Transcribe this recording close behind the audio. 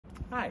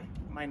Hi,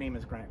 my name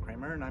is Grant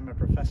Kramer and I'm a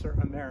professor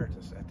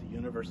emeritus at the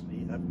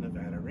University of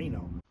Nevada,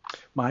 Reno.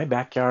 My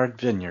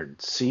Backyard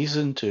Vineyard,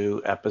 Season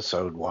 2,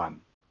 Episode 1.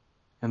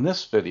 In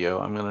this video,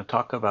 I'm going to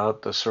talk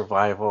about the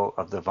survival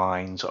of the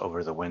vines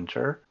over the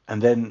winter,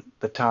 and then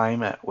the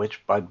time at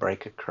which bud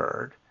break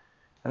occurred.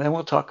 And then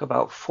we'll talk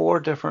about 4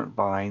 different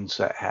vines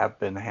that have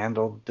been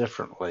handled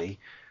differently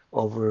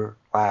over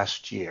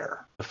last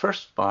year. The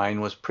first vine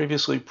was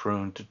previously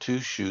pruned to 2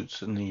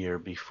 shoots in the year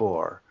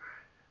before.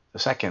 The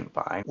second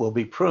vine will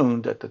be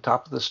pruned at the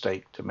top of the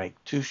stake to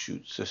make 2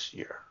 shoots this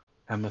year.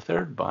 And the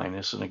third vine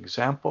is an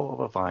example of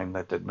a vine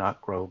that did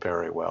not grow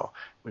very well.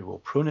 We will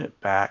prune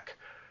it back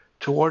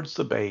towards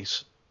the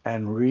base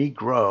and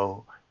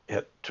regrow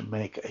it to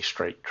make a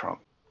straight trunk.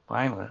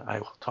 Finally, I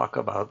will talk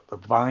about the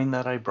vine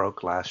that I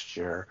broke last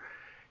year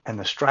and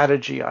the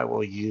strategy I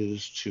will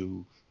use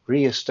to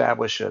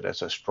reestablish it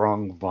as a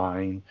strong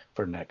vine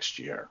for next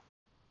year.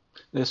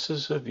 This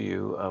is a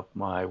view of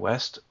my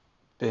west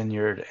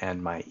vineyard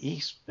and my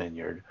east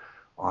vineyard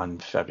on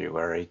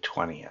February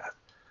 20th.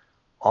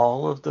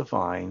 All of the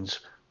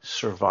vines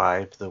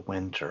survived the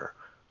winter,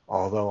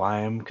 although I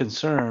am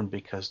concerned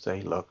because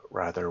they look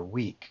rather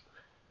weak.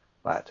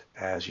 But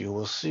as you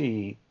will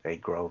see, they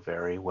grow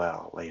very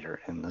well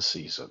later in the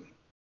season.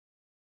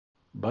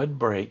 Bud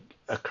break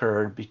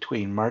occurred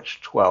between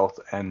March 12th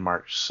and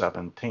March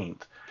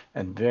 17th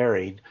and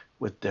varied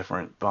with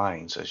different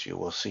vines, as you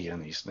will see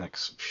in these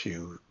next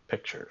few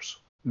pictures.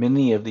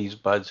 Many of these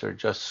buds are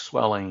just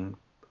swelling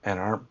and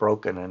aren't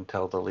broken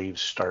until the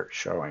leaves start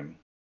showing.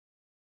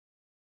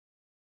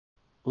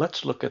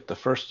 Let's look at the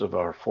first of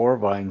our 4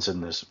 vines in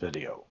this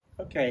video.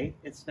 Okay,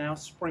 it's now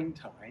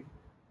springtime.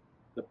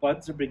 The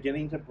buds are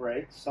beginning to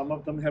break. Some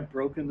of them have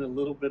broken a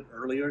little bit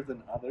earlier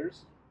than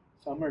others.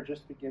 Some are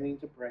just beginning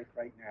to break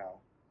right now.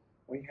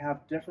 We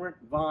have different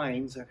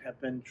vines that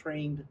have been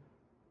trained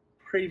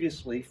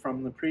previously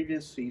from the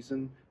previous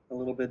season, a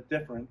little bit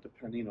different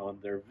depending on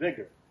their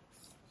vigor.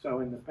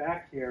 So in the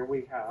back here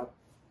we have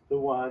the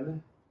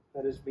one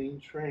that is being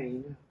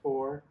trained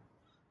for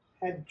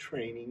head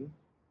training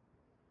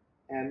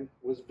and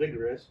was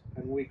vigorous,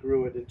 and we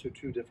grew it into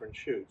 2 different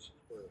shoots.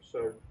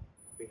 So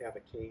we have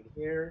a cane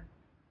here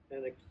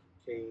and a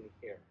cane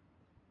here.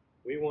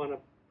 We want to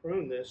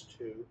prune this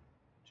to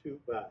 2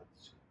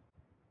 buds.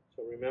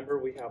 So remember,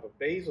 we have a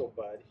basal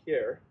bud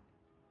here,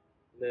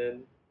 and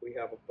then we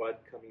have a bud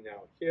coming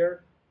out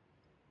here.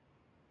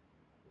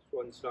 This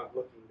one's not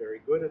looking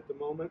very good at the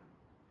moment.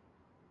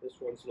 This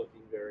one's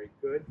looking very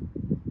good.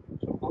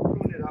 So I'll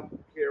prune it up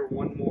here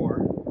one more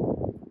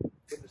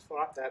with the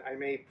thought that I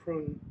may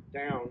prune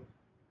down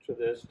to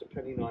this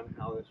depending on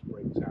how this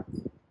breaks out.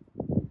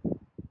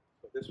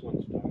 So this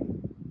one's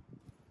done.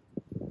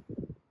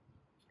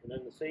 And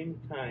at the same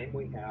time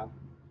we have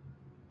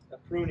a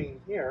pruning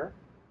here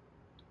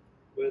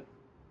with,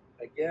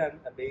 again,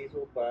 a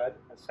basal bud,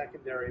 a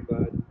secondary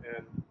bud,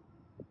 and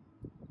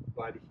a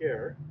bud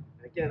here.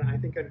 And again, I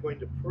think I'm going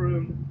to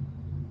prune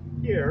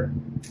here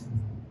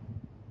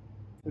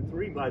to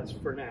 3 buds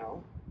for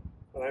now,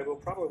 but I will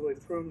probably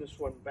prune this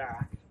one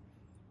back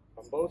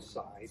on both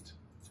sides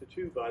to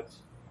 2 buds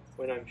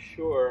when I'm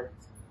sure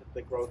that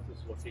the growth is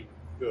looking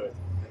good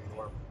and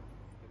normal.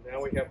 And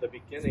now we have the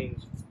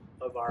beginnings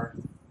of our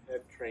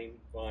head trained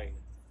vine.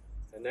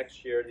 And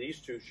next year these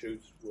 2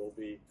 shoots will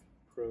be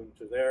pruned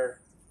to their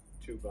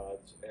 2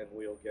 buds and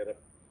we'll get a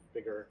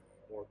bigger,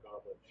 more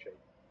goblet shaped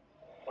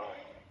vine.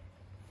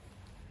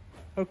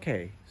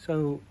 Okay,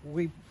 so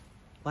we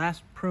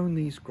last pruned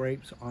these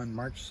grapes on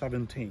March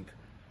 17th.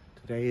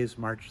 Today is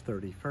March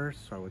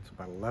 31st, so it's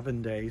about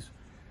 11 days.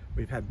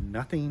 We've had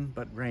nothing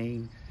but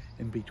rain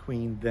in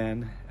between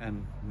then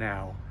and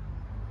now.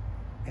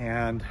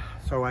 And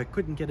so I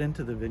couldn't get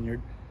into the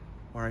vineyard,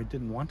 or I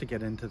didn't want to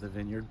get into the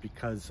vineyard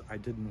because I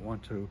didn't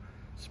want to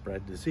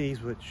spread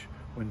disease, which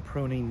when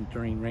pruning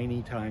during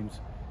rainy times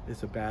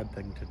is a bad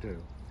thing to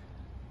do.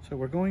 So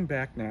we're going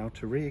back now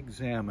to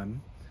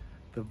re-examine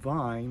the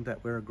vine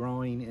that we're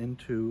growing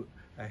into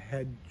a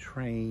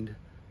head-trained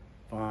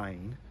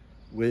vine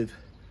with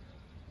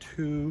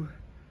 2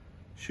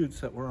 shoots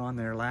that were on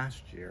there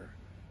last year,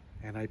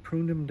 and I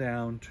pruned them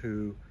down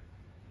to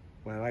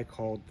what I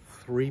called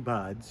 3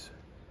 buds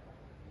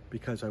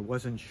because I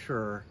wasn't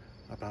sure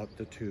about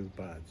the 2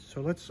 buds.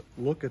 So let's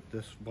look at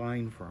this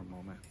vine for a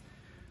moment.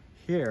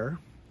 Here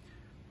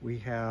we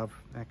have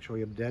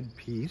actually a dead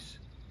piece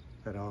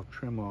that I'll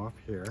trim off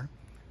here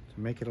to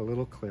make it a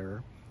little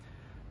clearer.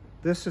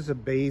 This is a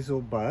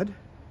basal bud,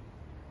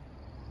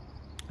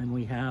 and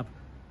we have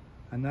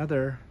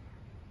another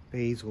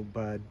basal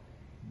bud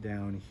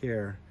down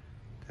here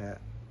that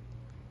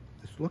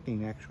is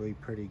looking actually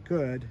pretty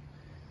good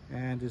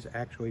and is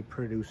actually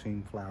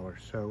producing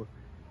flowers. So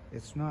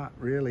it's not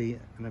really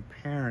an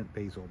apparent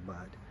basal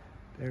bud.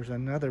 There's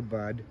another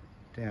bud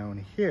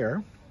down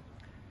here.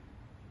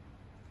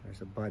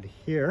 There's a bud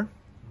here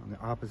on the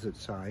opposite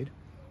side,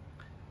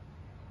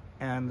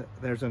 and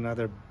there's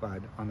another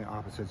bud on the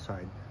opposite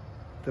side.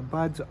 The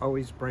buds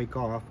always break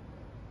off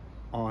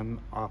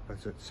on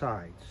opposite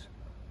sides.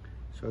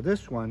 So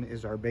this one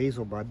is our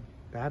basal bud.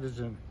 That is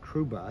a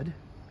true bud.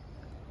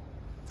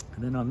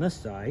 And then on this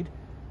side,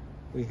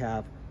 we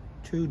have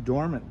 2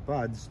 dormant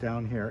buds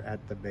down here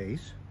at the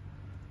base.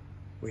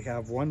 We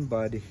have 1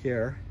 bud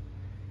here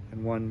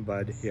and 1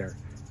 bud here.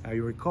 Now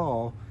you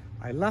recall,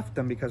 I left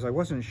them because I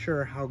wasn't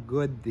sure how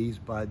good these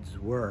buds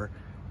were.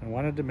 I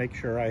wanted to make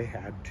sure I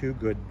had 2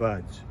 good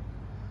buds.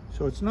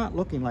 So it's not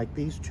looking like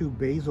these 2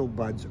 basal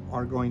buds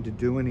are going to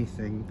do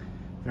anything.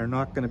 They're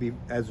not going to be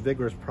as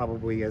vigorous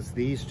probably as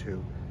these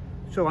 2.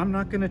 So I'm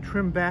not going to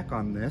trim back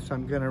on this.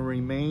 I'm going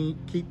to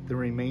keep the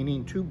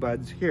remaining 2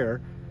 buds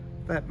here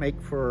that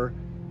make for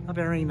a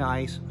very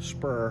nice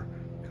spur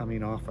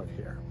coming off of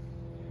here.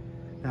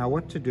 Now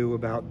what to do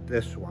about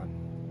this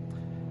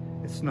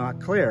one? It's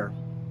not clear.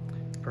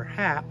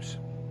 Perhaps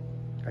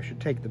I should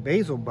take the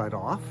basal bud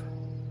off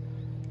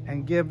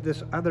and give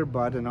this other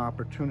bud an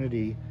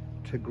opportunity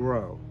to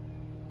grow.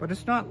 But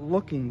it's not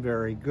looking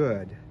very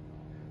good.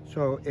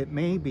 So it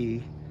may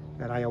be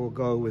that I will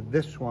go with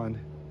this one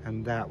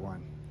and that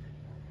one.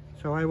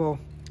 So I will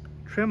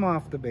trim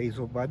off the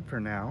basal bud for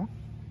now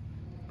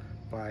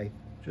by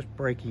just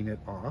breaking it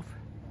off.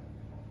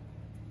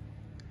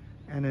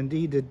 And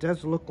indeed it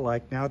does look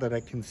like, now that I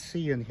can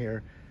see in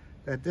here,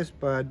 that this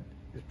bud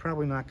is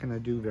probably not going to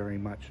do very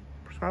much.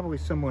 It's probably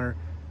similar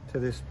to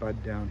this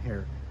bud down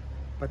here.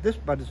 But this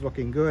bud is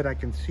looking good. I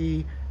can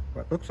see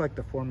what looks like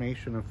the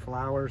formation of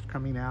flowers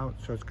coming out,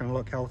 so it's going to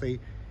look healthy.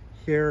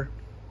 Here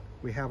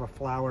we have a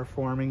flower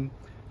forming,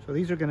 so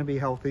these are going to be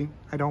healthy.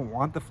 I don't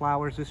want the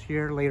flowers this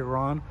year. Later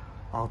on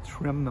I'll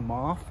trim them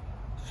off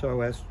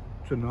so as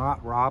to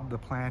not rob the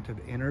plant of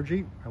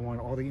energy. I want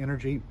all the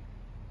energy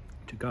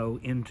to go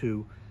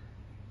into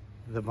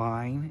the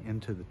vine,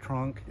 into the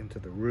trunk, into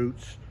the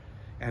roots,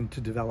 and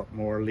to develop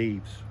more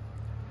leaves.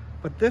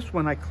 But this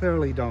one I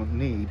clearly don't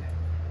need.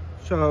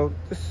 So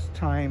this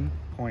time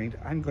point,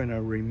 I'm going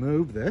to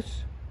remove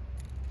this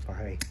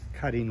by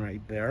cutting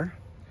right there.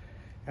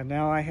 And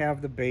now I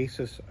have the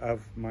basis of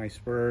my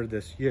spur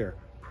this year,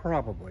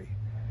 probably.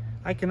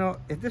 I can,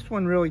 if this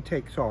one really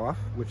takes off,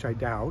 which I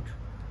doubt,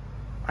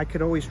 I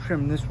could always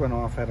trim this one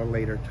off at a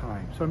later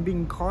time. So I'm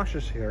being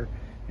cautious here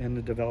in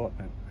the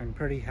development. I'm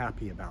pretty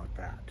happy about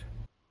that.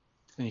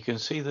 And you can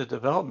see the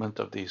development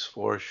of these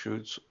 4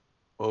 shoots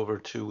over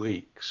 2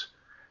 weeks,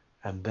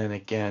 and then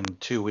again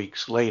 2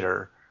 weeks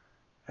later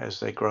as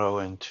they grow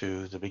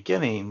into the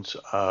beginnings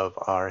of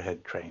our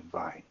head train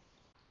vine.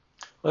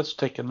 Let's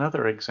take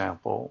another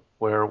example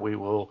where we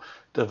will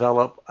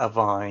develop a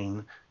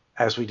vine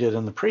as we did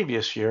in the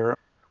previous year,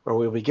 where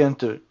we'll begin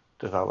to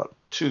develop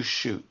 2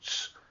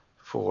 shoots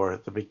for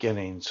the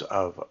beginnings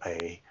of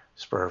a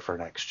spur for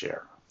next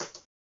year.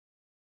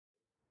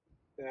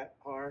 That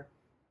are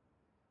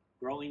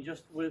growing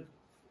just with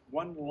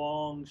 1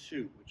 long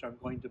shoot, which I'm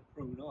going to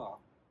prune off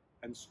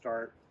and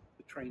start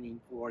the training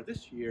for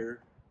this year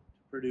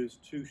to produce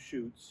 2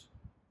 shoots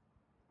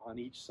on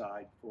each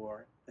side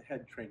for the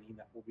head training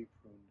that will be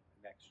pruned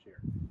next year.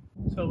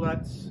 So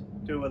let's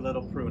do a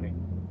little pruning.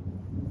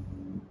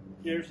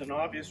 Here's an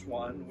obvious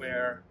one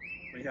where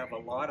we have a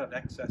lot of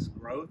excess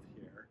growth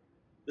here.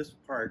 This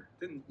part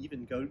didn't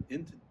even go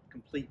into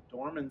complete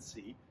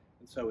dormancy,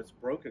 and so it's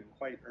broken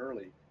quite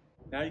early.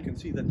 Now you can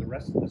see that the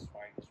rest of this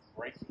vine is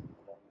breaking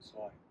along this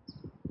line.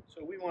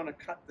 So we want to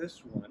cut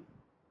this one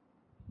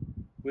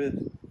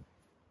with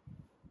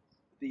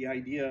the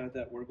idea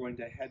that we're going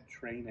to head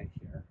train it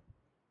here.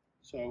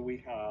 So we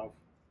have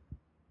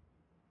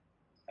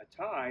a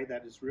tie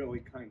that is really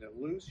kind of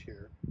loose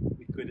here.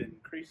 We could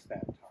increase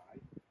that tie,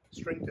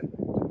 strengthen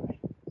that tie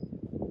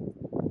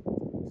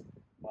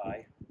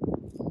by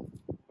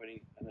putting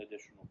an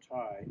additional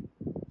tie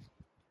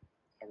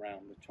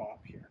around the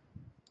top here.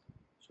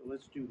 So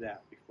let's do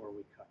that before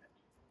we cut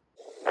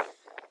it.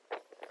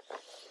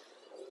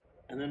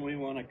 And then we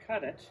want to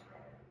cut it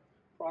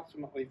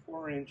approximately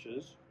 4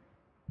 inches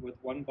with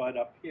 1 bud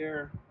up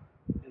here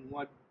and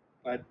 1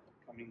 bud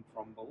coming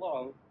from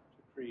below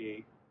to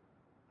create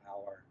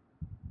our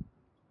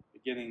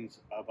beginnings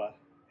of a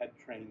head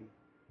train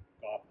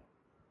goblin.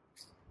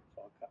 So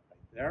I'll cut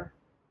right there.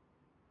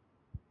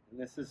 And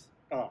this is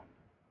on.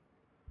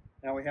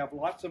 Now we have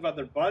lots of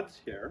other buds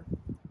here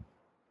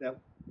that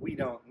we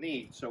don't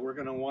need, so we're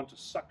going to want to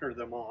sucker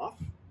them off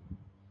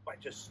by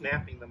just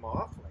snapping them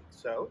off like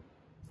so,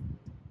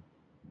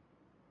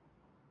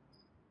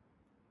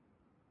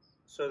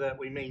 so that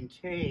we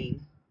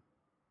maintain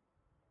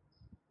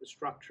the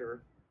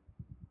structure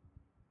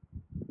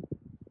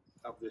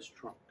of this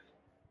trunk.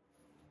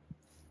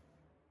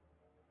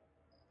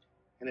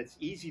 And it's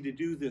easy to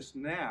do this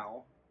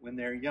now when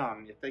they're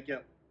young. If they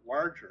get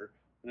larger,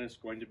 then it's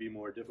going to be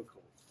more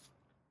difficult.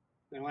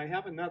 Now I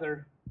have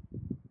another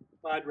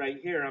bud right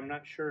here. I'm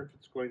not sure if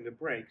it's going to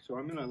break, so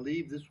I'm going to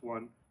leave this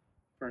one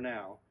for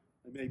now.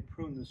 I may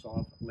prune this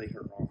off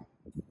later on,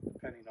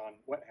 depending on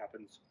what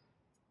happens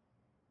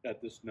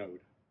at this node.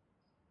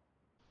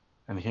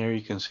 And here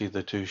you can see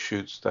the 2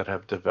 shoots that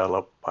have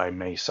developed by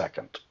May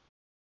 2nd.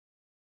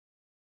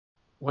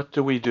 What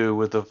do we do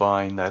with a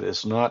vine that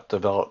is not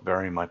developed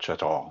very much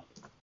at all?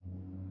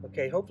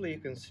 Okay, hopefully you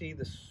can see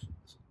this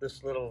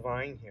this little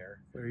vine here,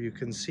 where you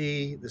can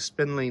see the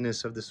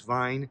spindliness of this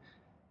vine,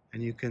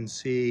 and you can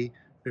see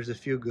there's a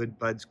few good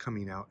buds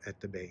coming out at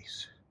the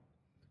base.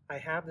 I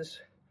have this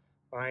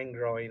vine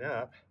growing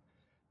up,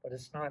 but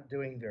it's not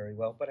doing very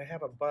well. But I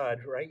have a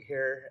bud right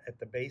here at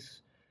the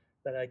base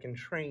that I can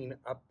train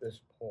up this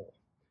pole.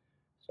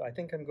 So I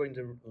think I'm going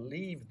to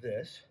leave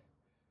this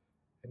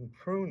and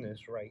prune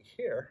this right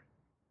here.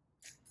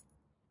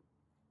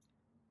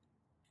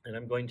 And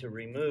I'm going to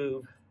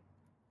remove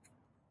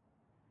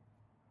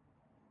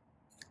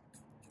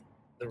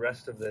the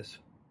rest of this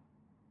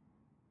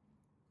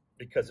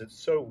because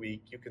it's so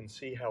weak. You can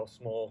see how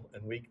small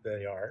and weak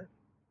they are.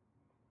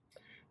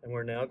 And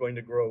we're now going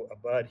to grow a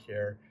bud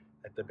here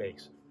at the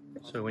base.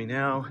 So we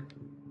now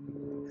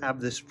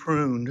have this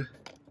pruned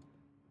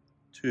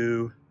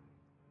to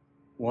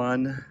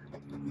one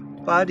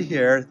bud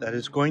here that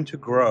is going to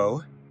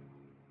grow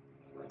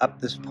up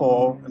this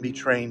pole and be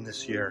trained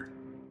this year.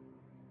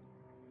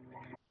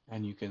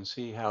 And you can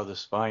see how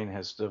this vine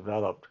has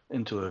developed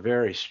into a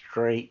very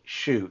straight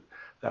shoot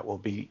that will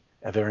be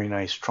a very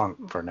nice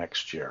trunk for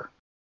next year.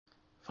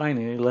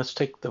 Finally, let's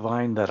take the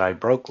vine that I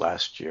broke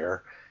last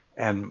year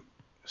and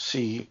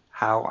see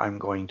how I'm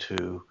going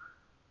to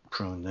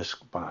prune this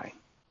vine.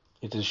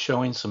 It is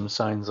showing some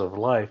signs of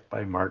life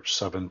by March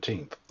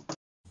 17th.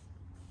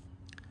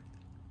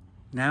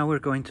 Now we're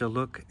going to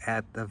look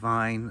at the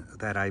vine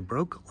that I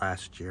broke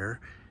last year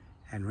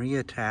and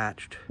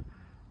reattached,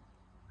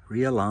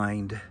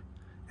 realigned,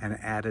 and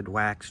added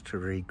wax to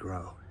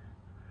regrow.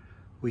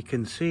 We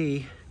can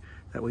see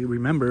that we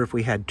remember if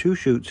we had two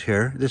shoots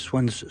here, this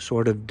one's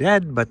sort of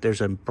dead, but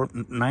there's a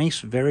nice,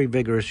 very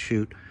vigorous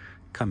shoot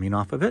coming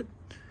off of it.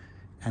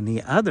 And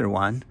the other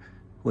one,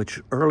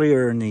 which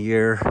earlier in the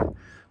year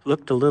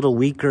looked a little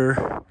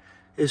weaker,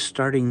 is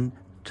starting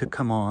to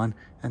come on,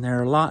 and there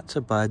are lots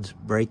of buds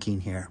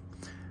breaking here.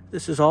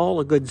 This is all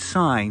a good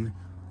sign,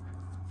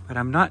 but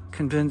I'm not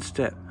convinced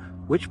at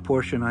which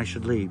portion I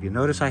should leave. You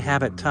notice I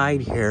have it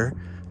tied here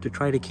to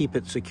try to keep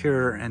it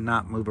secure and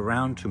not move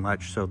around too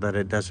much so that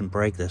it doesn't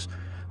break this.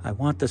 I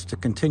want this to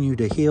continue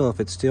to heal if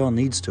it still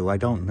needs to. I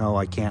don't know.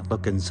 I can't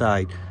look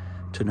inside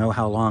to know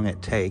how long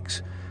it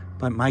takes.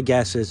 But my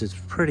guess is it's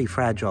pretty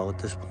fragile at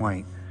this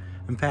point.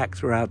 In fact,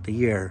 throughout the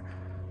year.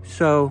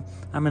 So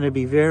I'm going to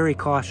be very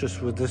cautious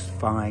with this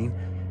vine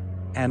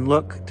and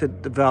look to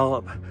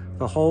develop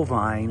the whole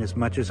vine as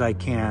much as I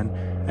can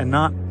and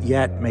not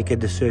yet make a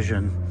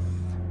decision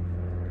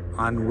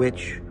on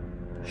which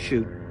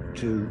shoot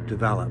to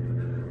develop.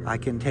 I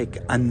can take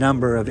a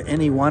number of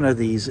any one of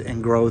these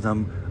and grow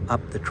them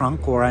up the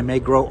trunk, or I may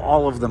grow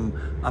all of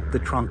them up the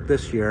trunk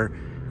this year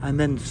and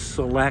then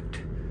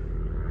select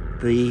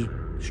the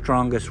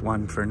strongest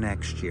one for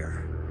next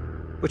year,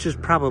 which is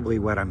probably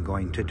what I'm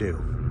going to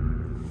do.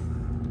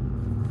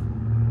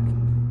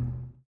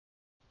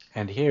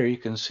 And here you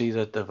can see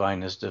that the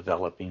vine is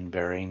developing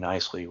very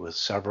nicely with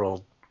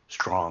several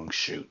strong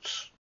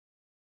shoots.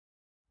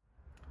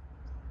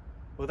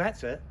 Well,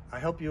 that's it. I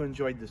hope you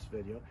enjoyed this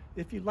video.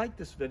 If you liked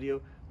this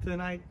video, then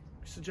I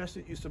suggest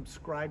that you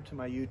subscribe to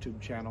my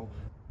YouTube channel,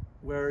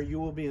 where you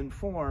will be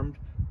informed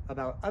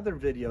about other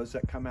videos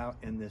that come out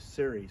in this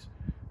series.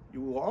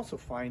 You will also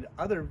find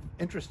other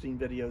interesting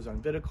videos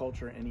on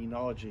viticulture and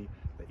enology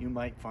that you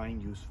might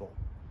find useful.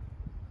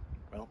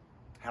 Well,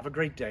 have a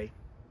great day.